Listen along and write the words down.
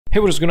Hey,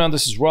 what is going on?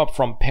 This is Rob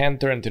from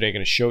Panther, and today I'm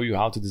going to show you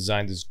how to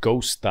design this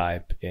ghost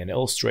type in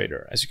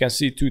Illustrator. As you can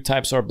see, two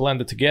types are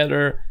blended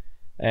together,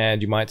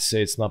 and you might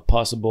say it's not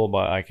possible,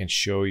 but I can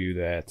show you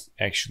that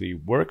actually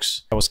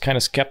works. I was kind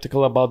of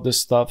skeptical about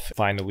this stuff.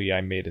 Finally,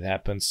 I made it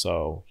happen,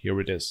 so here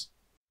it is.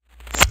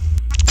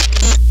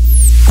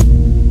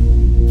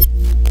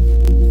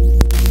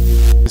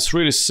 It's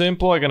really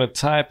simple. I'm gonna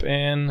type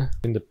in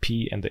the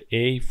P and the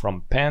A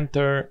from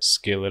Panther,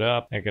 scale it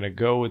up. I'm gonna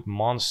go with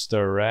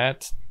monster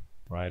rat.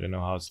 Right, I don't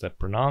know how it's that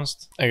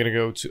pronounced. I'm gonna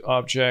go to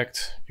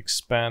object,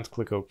 expand,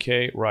 click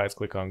OK, right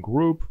click on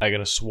group. I'm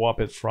gonna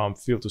swap it from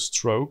fill to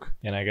stroke,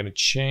 and I'm gonna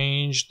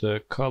change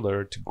the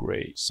color to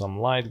gray, some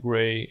light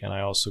gray, and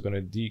I'm also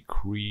gonna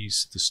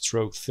decrease the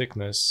stroke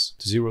thickness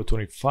to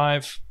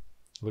 0.25.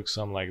 Looks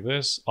something like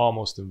this,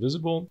 almost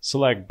invisible.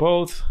 Select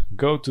both,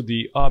 go to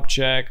the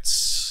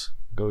objects,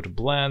 go to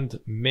blend,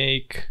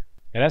 make.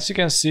 And as you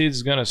can see,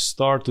 it's gonna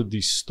start to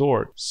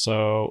distort.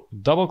 So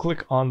double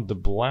click on the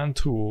blend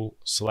tool,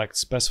 select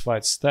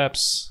specified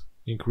steps,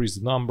 increase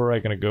the number.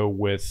 I'm gonna go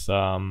with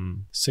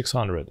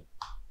 600.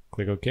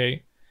 Click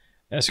OK.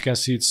 As you can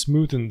see, it's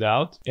smoothened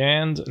out.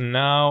 And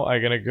now I'm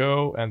gonna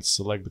go and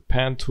select the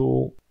pen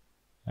tool.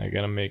 I'm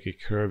gonna make a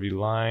curvy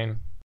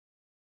line.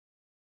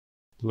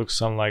 Looks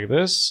something like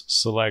this.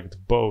 Select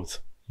both,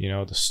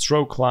 the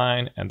stroke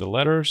line and the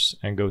letters,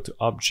 and go to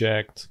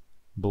object,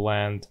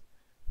 blend,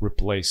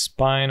 replace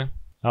spine.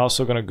 I'm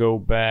also gonna go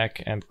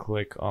back and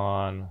click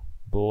on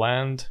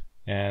blend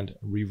and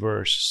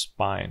reverse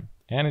spine,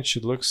 and it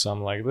should look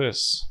something like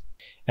this.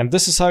 And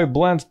this is how you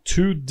blend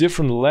two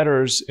different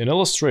letters in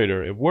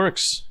Illustrator. It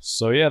works.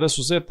 So yeah, this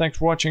was it. Thanks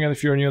for watching, and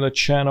if you're new to the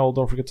channel,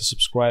 don't forget to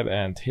subscribe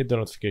and hit the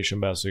notification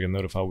bell so you get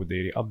notified with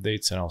daily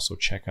updates, and also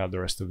check out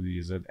the rest of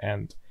these at the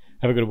end.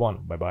 Have a good one.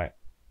 Bye bye.